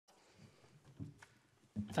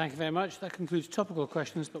Thank you very much. That concludes topical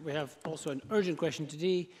questions, but we have also an urgent question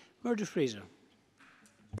today. Murdo Fraser.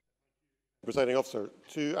 Presiding Officer,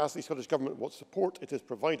 to ask the Scottish Government what support it is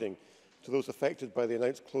providing to those affected by the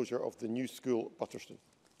announced closure of the new school Butterston.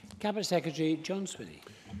 Cabinet Secretary John Swinney.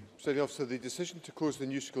 Presiding Officer, the decision to close the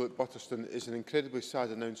new school at Butterston is an incredibly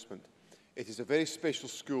sad announcement. It is a very special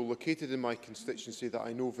school located in my constituency that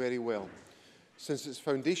I know very well. Since its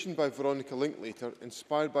foundation by Veronica Linklater,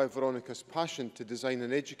 inspired by Veronica's passion to design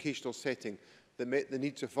an educational setting that met the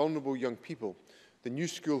needs of vulnerable young people, the new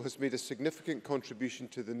school has made a significant contribution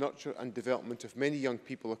to the nurture and development of many young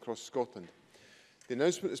people across Scotland. The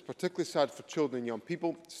announcement is particularly sad for children and young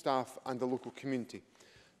people, staff and the local community.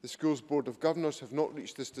 The school's Board of Governors have not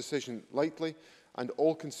reached this decision lightly, and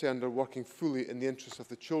all concerned are working fully in the interests of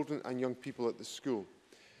the children and young people at the school.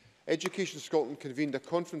 Education Scotland convened a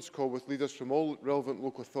conference call with leaders from all relevant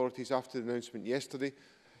local authorities after the announcement yesterday.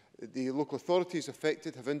 The local authorities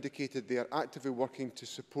affected have indicated they are actively working to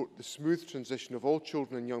support the smooth transition of all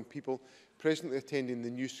children and young people presently attending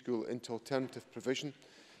the new school into alternative provision.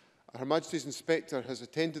 Her Majesty's Inspector has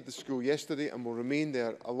attended the school yesterday and will remain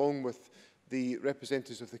there along with the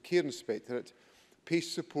representatives of the Care Inspectorate.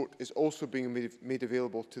 PACE support is also being made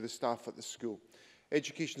available to the staff at the school.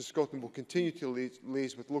 Education Scotland will continue to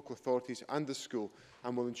liaise with local authorities and the school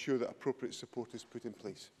and will ensure that appropriate support is put in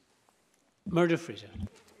place. Murdo Fraser.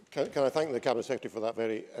 Can I thank the Cabinet Secretary for that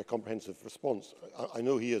very comprehensive response? I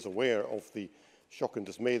know he is aware of the shock and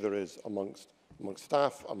dismay there is amongst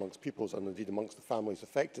staff, amongst pupils and indeed amongst the families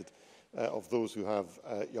affected of those who have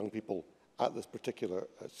young people at this particular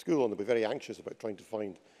school, and they'll be very anxious about trying to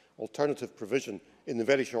find alternative provision in the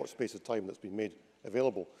very short space of time that's been made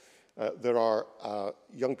available. There are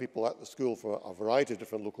young people at the school from a variety of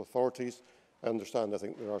different local authorities. I understand, I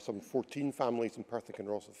think there are some 14 families in Perthwick and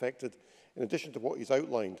Ross affected. In addition to what he's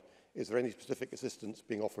outlined, is there any specific assistance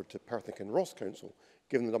being offered to Perthwick and Ross Council,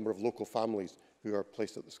 given the number of local families who are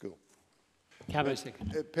placed at the school?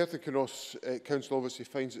 Perthwick and Ross Council obviously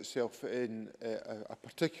finds itself in a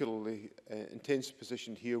particularly intense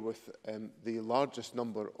position here with the largest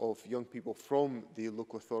number of young people from the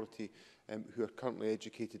local authority who are currently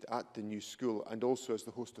educated at the new school, and also as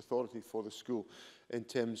the host authority for the school in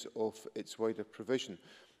terms of its wider provision.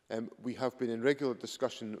 We have been in regular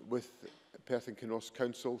discussion with Perthwick and Ross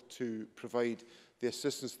Council to provide the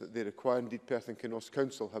assistance that they require. Indeed, Perthwick and Ross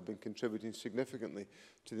Council have been contributing significantly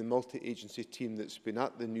to the multi-agency team that's been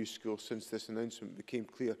at the new school since this announcement became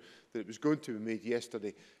clear that it was going to be made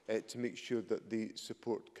yesterday to make sure that the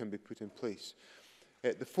support can be put in place.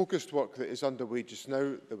 The focused work that is underway just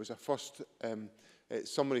now, there was a first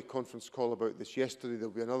summary conference call about this yesterday. There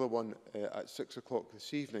will be another one at 6 o'clock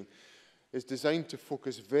this evening. Is designed to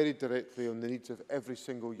focus very directly on the needs of every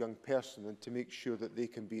single young person and to make sure that they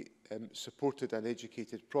can be supported and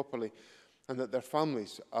educated properly, and that their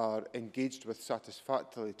families are engaged with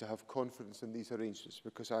satisfactorily to have confidence in these arrangements,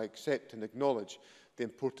 because I accept and acknowledge the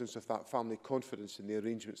importance of that family confidence in the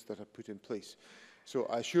arrangements that are put in place. So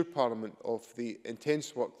I assure Parliament of the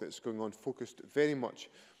intense work that's going on, focused very much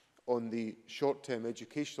on the short-term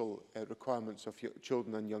educational requirements of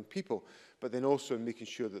children and young people, but then also in making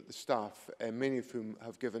sure that the staff, many of whom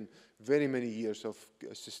have given very many years of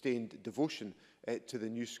sustained devotion to the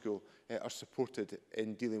new school, are supported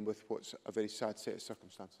in dealing with what's a very sad set of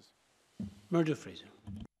circumstances. Murdo Fraser.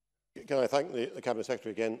 Can I thank the Cabinet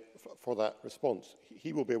Secretary again for that response?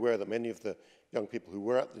 He will be aware that many of the young people who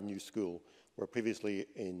were at the new school were previously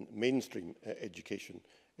in mainstream education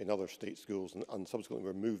in other state schools and subsequently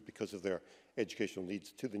were moved because of their educational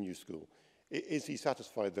needs to the new school. Is he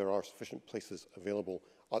satisfied there are sufficient places available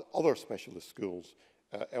at other specialist schools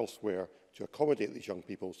elsewhere to accommodate these young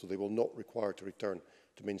people so they will not require to return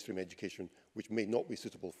to mainstream education, which may not be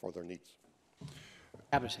suitable for their needs?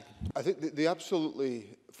 I think the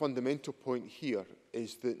absolutely fundamental point here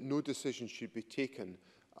is that no decision should be taken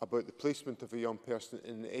about the placement of a young person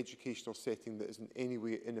in an educational setting that is in any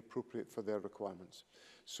way inappropriate for their requirements.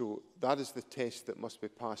 So that is the test that must be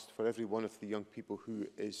passed for every one of the young people who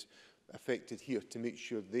is affected here, to make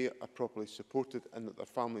sure they are properly supported and that their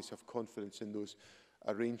families have confidence in those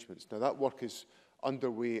arrangements. Now, that work is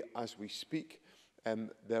underway as we speak.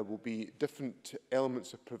 There will be different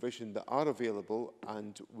elements of provision that are available,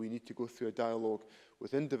 and we need to go through a dialogue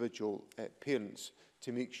with individual parents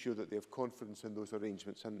to make sure that they have confidence in those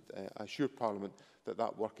arrangements. And I assure Parliament that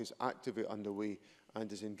that work is actively underway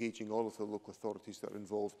and is engaging all of the local authorities that are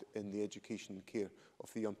involved in the education and care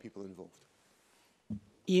of the young people involved.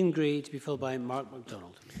 Ian Gray, to be followed by Mark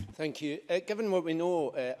MacDonald. Thank you. Given what we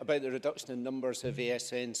know about the reduction in numbers of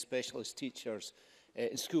ASN specialist teachers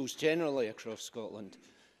in schools generally across Scotland,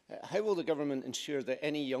 How will the government ensure that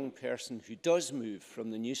any young person who does move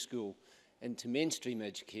from the new school into mainstream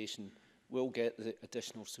education will get the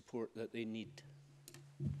additional support that they need?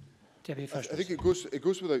 Deputy First I think it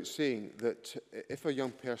goes without saying that if a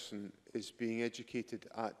young person is being educated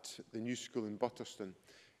at the new school in Butterston,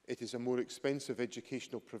 it is a more expensive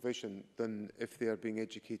educational provision than if they are being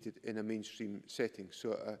educated in a mainstream setting.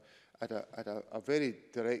 So at a very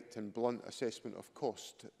direct and blunt assessment of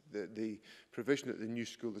cost, the provision at the new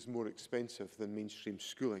school is more expensive than mainstream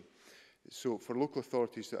schooling. So for local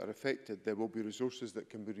authorities that are affected, there will be resources that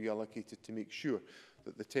can be reallocated to make sure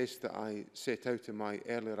that the test that I set out in my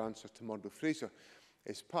earlier answer to Murdo Fraser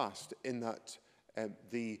is passed, in that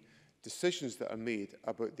the decisions that are made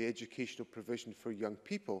about the educational provision for young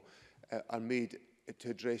people are made to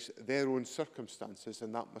address their own circumstances,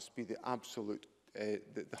 and that must be the absolute,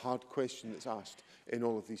 the hard question that's asked in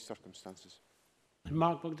all of these circumstances. and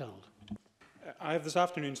Mark MacDonald. I have this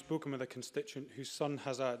afternoon spoken with a constituent whose son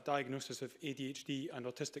has a diagnosis of ADHD and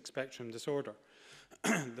autistic spectrum disorder.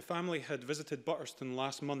 The family had visited Butterston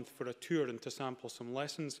last month for a tour and to sample some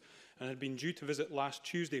lessons, and had been due to visit last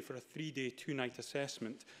Tuesday for a 3-day, 2-night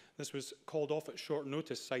assessment. This was called off at short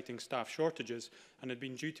notice, citing staff shortages, and had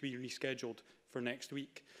been due to be rescheduled for next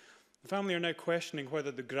week. The family are now questioning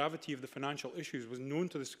whether the gravity of the financial issues was known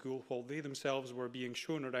to the school while they themselves were being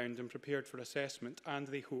shown around and prepared for assessment, and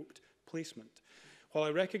they hoped placement. While I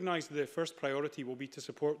recognise the first priority will be to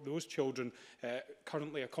support those children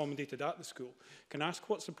currently accommodated at the school, can I ask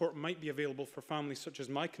what support might be available for families such as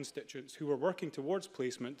my constituents who are working towards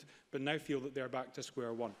placement but now feel that they are back to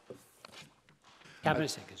square one?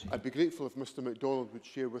 Cabinet Secretary. I'd be grateful if Mr MacDonald would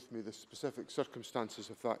share with me the specific circumstances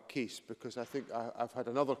of that case, because I think I've had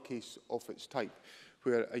another case of its type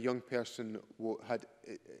where a young person had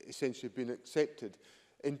essentially been accepted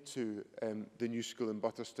into the new school in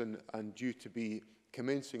Butterston and due to be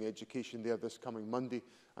commencing education there this coming Monday,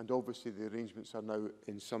 and obviously the arrangements are now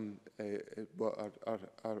in some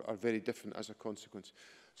are very different as a consequence.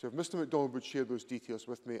 So if Mr MacDonald would share those details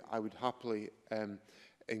with me, I would happily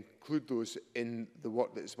include those in the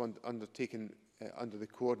work that is undertaken under the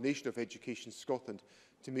coordination of Education Scotland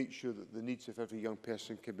to make sure that the needs of every young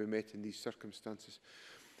person can be met in these circumstances.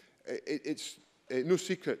 It's no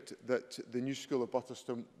secret that the new school of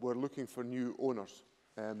Butterston were looking for new owners,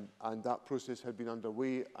 and that process had been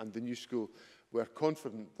underway, and the new school were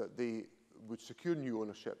confident that they would secure new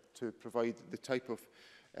ownership to provide the type of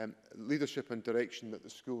leadership and direction that the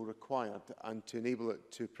school required, and to enable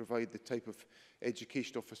it to provide the type of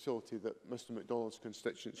educational facility that Mr MacDonald's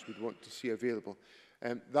constituents would want to see available.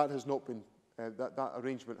 That has not been that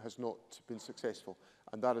arrangement has not been successful,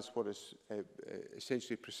 and that is what has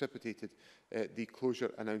essentially precipitated the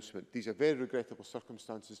closure announcement. These are very regrettable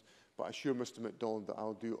circumstances, but I assure Mr MacDonald that I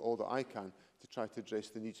will do all that I can to try to address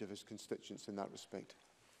the needs of his constituents in that respect.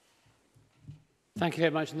 Thank you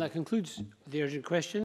very much, and that concludes the urgent question.